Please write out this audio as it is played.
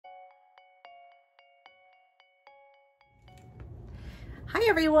Hi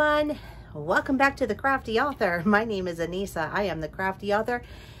everyone, welcome back to the Crafty Author. My name is Anissa. I am the Crafty Author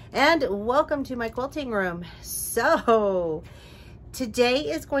and welcome to my quilting room. So today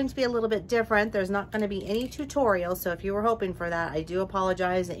is going to be a little bit different. There's not going to be any tutorial, so if you were hoping for that, I do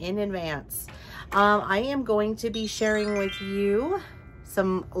apologize in advance. I am going to be sharing with you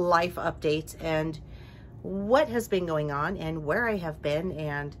some life updates and what has been going on and where I have been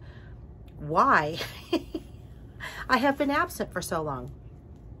and why I have been absent for so long.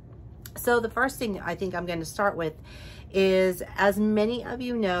 So the first thing I think I'm going to start with is, as many of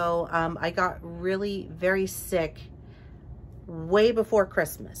you know, I got really very sick way before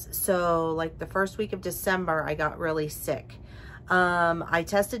Christmas. So like the first week of December, I got really sick. I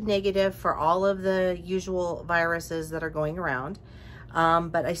tested negative for all of the usual viruses that are going around,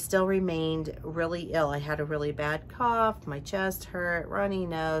 but I still remained really ill. I had a really bad cough, my chest hurt, runny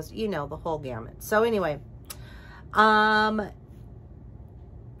nose, you know, the whole gamut. So anyway,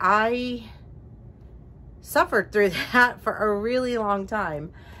 I suffered through that for a really long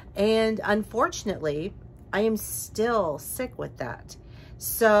time. And unfortunately, I am still sick with that.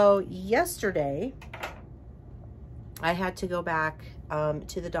 So yesterday, I had to go back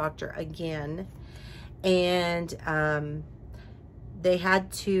to the doctor again. And they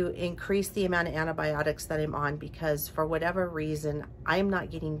had to increase the amount of antibiotics that I'm on because for whatever reason, I'm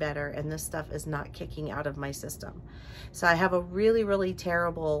not getting better and this stuff is not kicking out of my system. So I have a really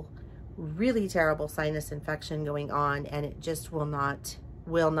terrible sinus infection going on, and it just will not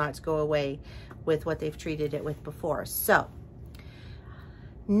go away with what they've treated it with before. So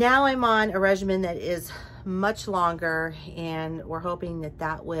now I'm on a regimen that is much longer, and we're hoping that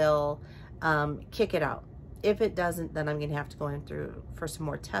that will kick it out. If it doesn't, then I'm going to have to go in through for some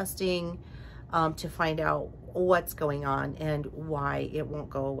more testing to find out what's going on and why it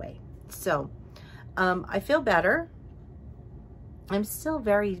won't go away. So I feel better. I'm still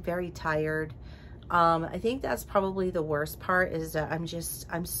very tired. I think that's probably the worst part, is that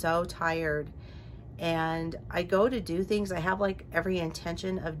I'm so tired, and I go to do things. I have like every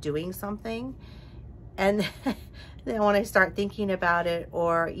intention of doing something, and then when I start thinking about it,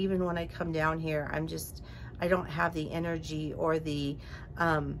 or even when I come down here, I don't have the energy or the,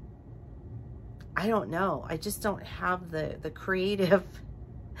 I don't know. I just don't have the creative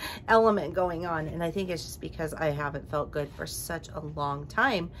element going on. And I think it's just because I haven't felt good for such a long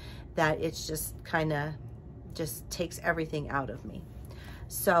time that it's just kind of just takes everything out of me.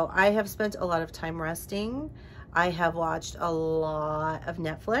 So I have spent a lot of time resting. I have watched a lot of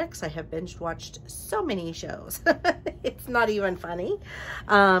Netflix. I have binge watched so many shows. It's not even funny.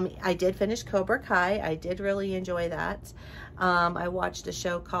 I did finish Cobra Kai. I did really enjoy that. I watched a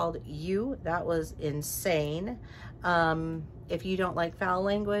show called You. That was insane. If you don't like foul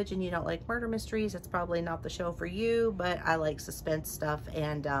language and you don't like murder mysteries, it's probably not the show for you, but I like suspense stuff,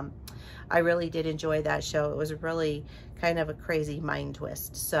 and I really did enjoy that show. It was really kind of a crazy mind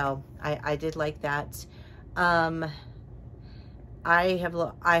twist. So I did like that. I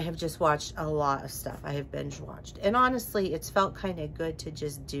have just watched a lot of stuff. I have binge watched, and honestly, it's felt kind of good to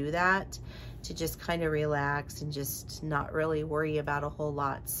just do that, to just kind of relax and just not really worry about a whole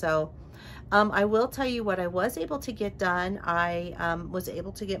lot. So I will tell you what I was able to get done. I was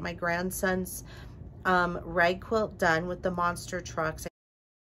able to get my grandson's rag quilt done with the monster trucks.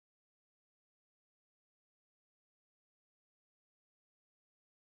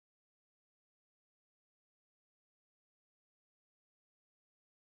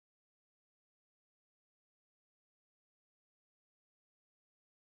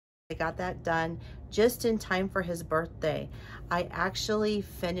 I got that done just in time for his birthday. I actually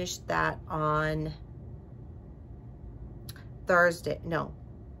finished that on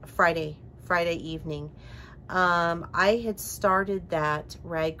Friday evening. I had started that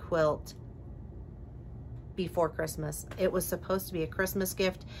rag quilt before Christmas. It was supposed to be a Christmas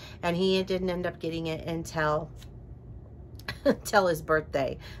gift, and he didn't end up getting it until his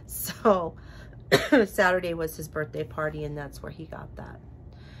birthday. So Saturday was his birthday party, and that's where he got that.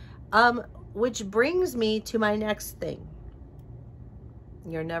 Which brings me to my next thing.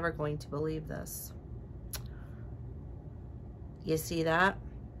 You're never going to believe this. You see that?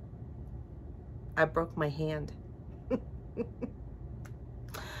 I broke my hand.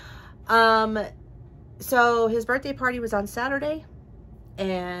 So his birthday party was on Saturday,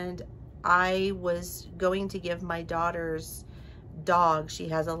 and I was going to give my daughter's dog, she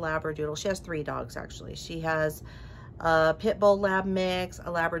has a Labradoodle. She has 3 dogs, actually. She has a pit bull lab mix, a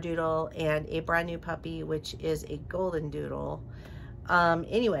Labradoodle, and a brand new puppy, which is a golden doodle.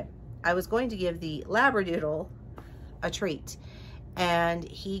 Anyway, I was going to give the Labradoodle a treat, and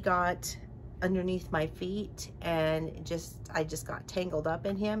he got underneath my feet, and I just got tangled up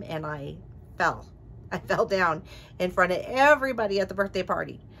in him, and I fell down in front of everybody at the birthday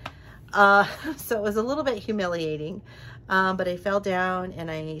party. So it was a little bit humiliating, but I fell down and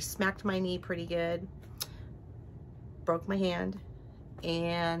I smacked my knee pretty good, broke my hand,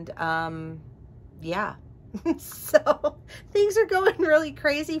 and yeah. So things are going really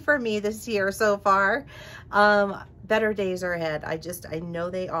crazy for me this year so far. Better days are ahead. I know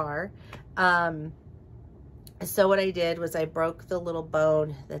they are. So what I did was I broke the little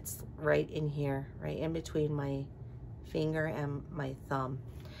bone that's right in here, right in between my finger and my thumb.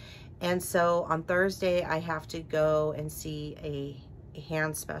 And so on Thursday, I have to go and see a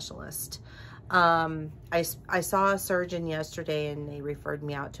hand specialist. I saw a surgeon yesterday, and they referred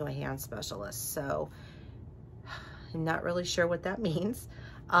me out to a hand specialist. So I'm not really sure what that means.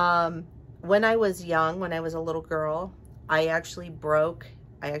 When I was young, when I was a little girl, I actually broke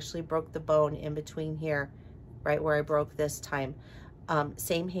the bone in between here, right where I broke this time.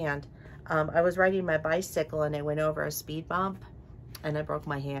 Same hand. I was riding my bicycle and I went over a speed bump, and I broke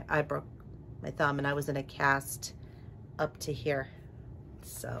my hand. I broke my thumb, and I was in a cast up to here.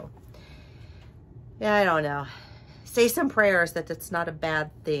 So yeah, I don't know. Say some prayers that it's not a bad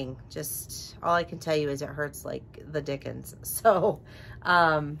thing. Just all I can tell you is it hurts like the dickens. So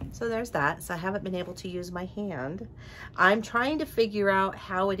so there's that. So I haven't been able to use my hand. I'm trying to figure out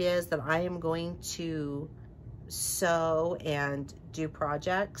how it is that I am going to sew and do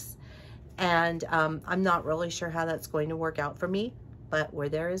projects, and I'm not really sure how that's going to work out for me, but where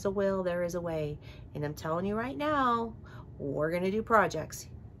there is a will, there is a way. And I'm telling you right now, we're going to do projects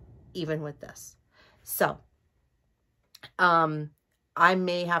even with this. So I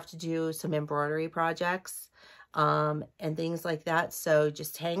may have to do some embroidery projects and things like that. So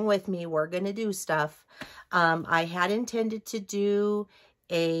just hang with me. We're going to do stuff. I had intended to do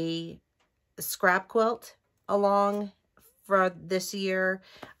a scrap quilt along for this year.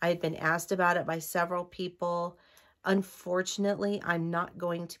 I had been asked about it by several people. Unfortunately, I'm not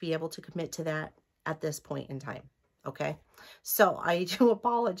going to be able to commit to that at this point in time. Okay. So I do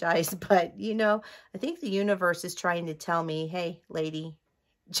apologize, but you know, I think the universe is trying to tell me, hey, lady,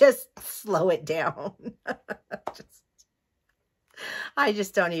 just slow it down. I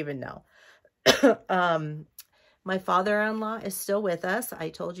just don't even know. My father-in-law is still with us. I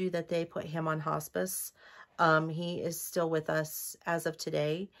told you that they put him on hospice. He is still with us as of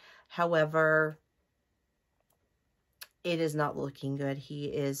today. However, it is not looking good. He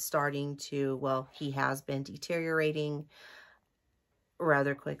is starting to, well, he has been deteriorating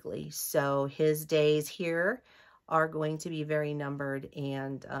rather quickly. So his days here are going to be very numbered,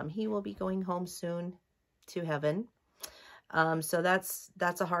 and he will be going home soon to heaven. So that's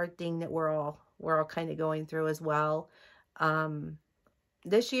a hard thing that we're all kind of going through as well.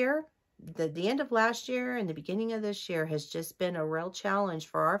 This year, the end of last year and the beginning of this year has just been a real challenge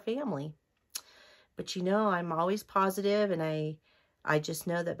for our family. But you know, I'm always positive, and I just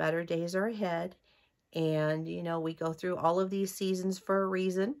know that better days are ahead. And you know, we go through all of these seasons for a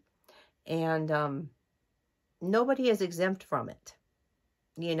reason, and nobody is exempt from it.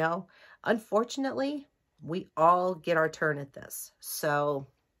 You know, unfortunately, we all get our turn at this. So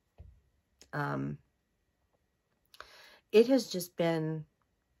it has just been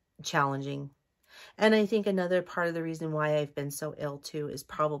challenging. And I think another part of the reason why I've been so ill too is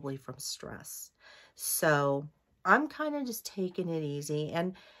probably from stress. So I'm kind of just taking it easy,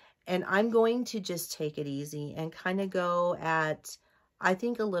 and I'm going to just take it easy and kind of go at, I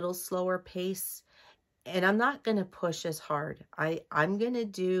think, a little slower pace. And I'm not going to push as hard. I'm going to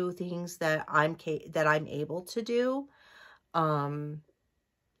do things that I'm able to do. And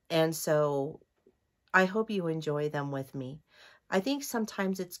so I hope you enjoy them with me. I think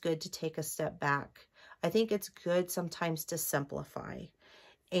sometimes it's good to take a step back. I think it's good sometimes to simplify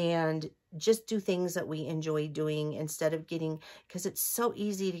and just do things that we enjoy doing instead of because it's so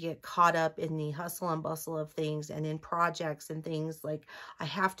easy to get caught up in the hustle and bustle of things and in projects and things like, I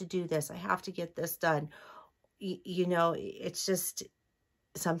have to do this, I have to get this done. You know, it's just,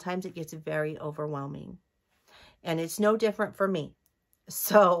 sometimes it gets very overwhelming, and it's no different for me.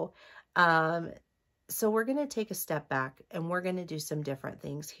 So, so we're going to take a step back, and we're going to do some different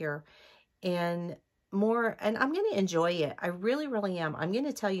things here and I'm going to enjoy it. I really, really am. I'm going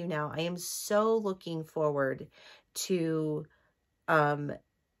to tell you now, I am so looking forward to,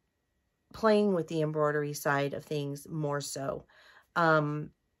 playing with the embroidery side of things more so. I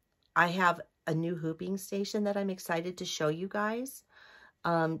have a new hooping station that I'm excited to show you guys,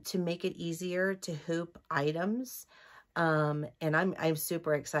 to make it easier to hoop items. And I'm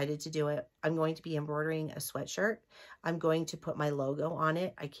super excited to do it. I'm going to be embroidering a sweatshirt. I'm going to put my logo on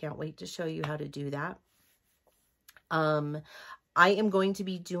it. I can't wait to show you how to do that. I am going to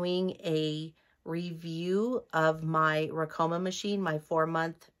be doing a review of my Ricoma machine, my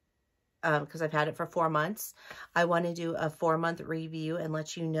 4-month, because I've had it for 4 months. I want to do a 4-month review and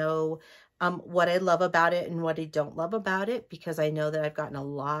let you know what I love about it and what I don't love about it, because I know that I've gotten a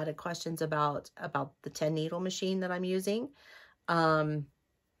lot of questions about the 10 needle machine that I'm using. So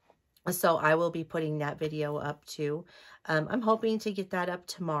I will be putting that video up too. I'm hoping to get that up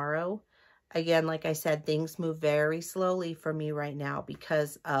tomorrow. Again, like I said, things move very slowly for me right now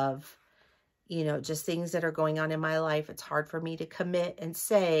because of, you know, just things that are going on in my life. It's hard for me to commit and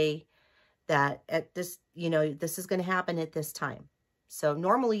say that at this, you know, this is going to happen at this time. So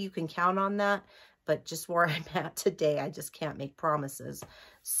normally you can count on that, but just where I'm at today, I just can't make promises.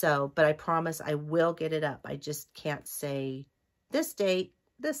 So, but I promise I will get it up. I just can't say this date,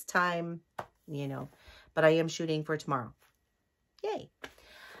 this time, you know, but I am shooting for tomorrow. Yay.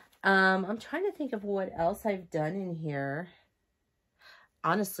 I'm trying to think of what else I've done in here.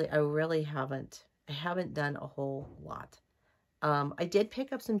 Honestly, I really haven't. I haven't done a whole lot. I did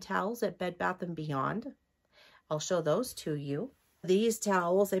pick up some towels at Bed Bath & Beyond. I'll show those to you. These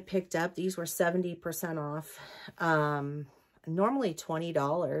towels I picked up, these were 70% off. Normally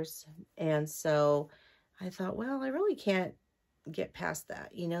 $20. And so I thought, well, I really can't get past that.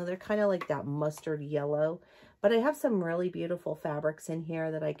 You know, they're kind of like that mustard yellow. But I have some really beautiful fabrics in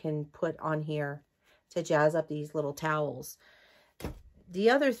here that I can put on here to jazz up these little towels. The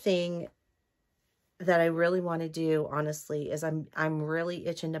other thing that I really want to do, honestly, is I'm really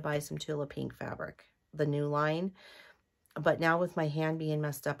itching to buy some Tula Pink fabric, the new line. But now with my hand being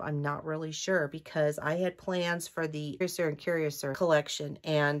messed up, I'm not really sure, because I had plans for the Curiouser and Curiouser collection,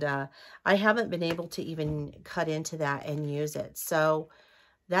 and I haven't been able to even cut into that and use it. So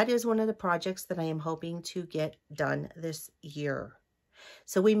that is one of the projects that I am hoping to get done this year.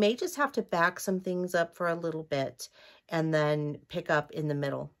 So we may just have to back some things up for a little bit and then pick up in the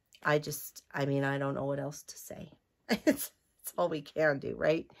middle. I mean, I don't know what else to say. It's all we can do,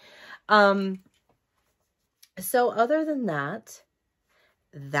 right? So other than that,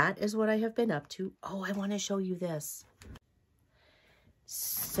 that is what I have been up to. Oh, I want to show you this.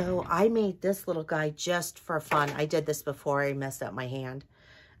 So I made this little guy just for fun. I did this before I messed up my hand.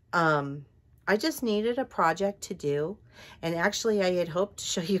 I just needed a project to do. And actually, I had hoped to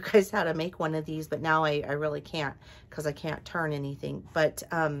show you guys how to make one of these, but now I really can't, because I can't turn anything. But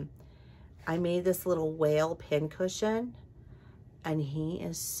I made this little whale pincushion, and he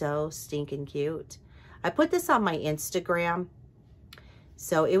is so stinking cute. I put this on my Instagram.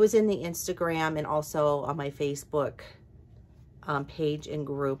 So it was in the Instagram and also on my Facebook page and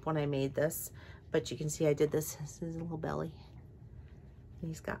group when I made this. But you can see I did this. This is a little belly. And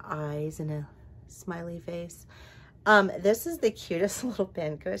he's got eyes and a smiley face. This is the cutest little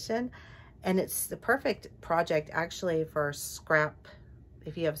pincushion. And it's the perfect project actually for scrap.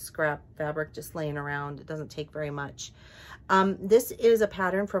 If you have scrap fabric just laying around, it doesn't take very much. This is a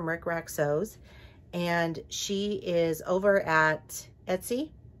pattern from Rick Rack Sews. And she is over at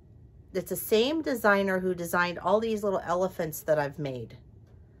Etsy. It's the same designer who designed all these little elephants that I've made.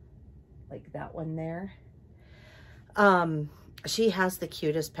 Like that one there. She has the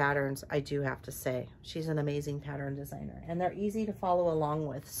cutest patterns, I do have to say. She's an amazing pattern designer. And they're easy to follow along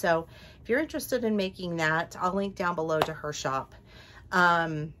with. So if you're interested in making that, I'll link down below to her shop.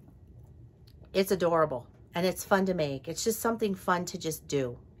 It's adorable. And it's fun to make. It's just something fun to just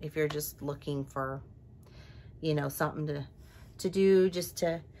do. If you're just looking for, you know, something to do,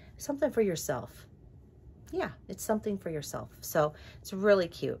 something for yourself. Yeah, it's something for yourself. So it's really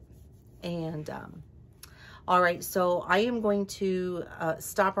cute. And, all right, so I am going to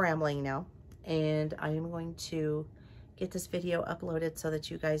stop rambling now. And I am going to get this video uploaded so that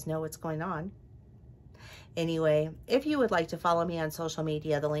you guys know what's going on. Anyway, if you would like to follow me on social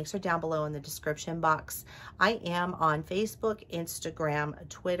media, the links are down below in the description box. I am on Facebook, Instagram,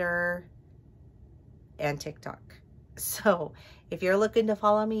 Twitter, and TikTok. So if you're looking to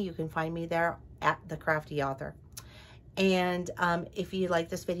follow me, you can find me there at The Crafty Author. And if you like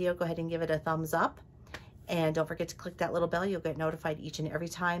this video, go ahead and give it a thumbs up. And don't forget to click that little bell. You'll get notified each and every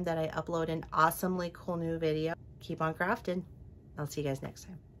time that I upload an awesomely cool new video. Keep on crafting. I'll see you guys next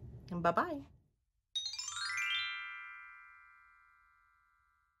time. And bye-bye.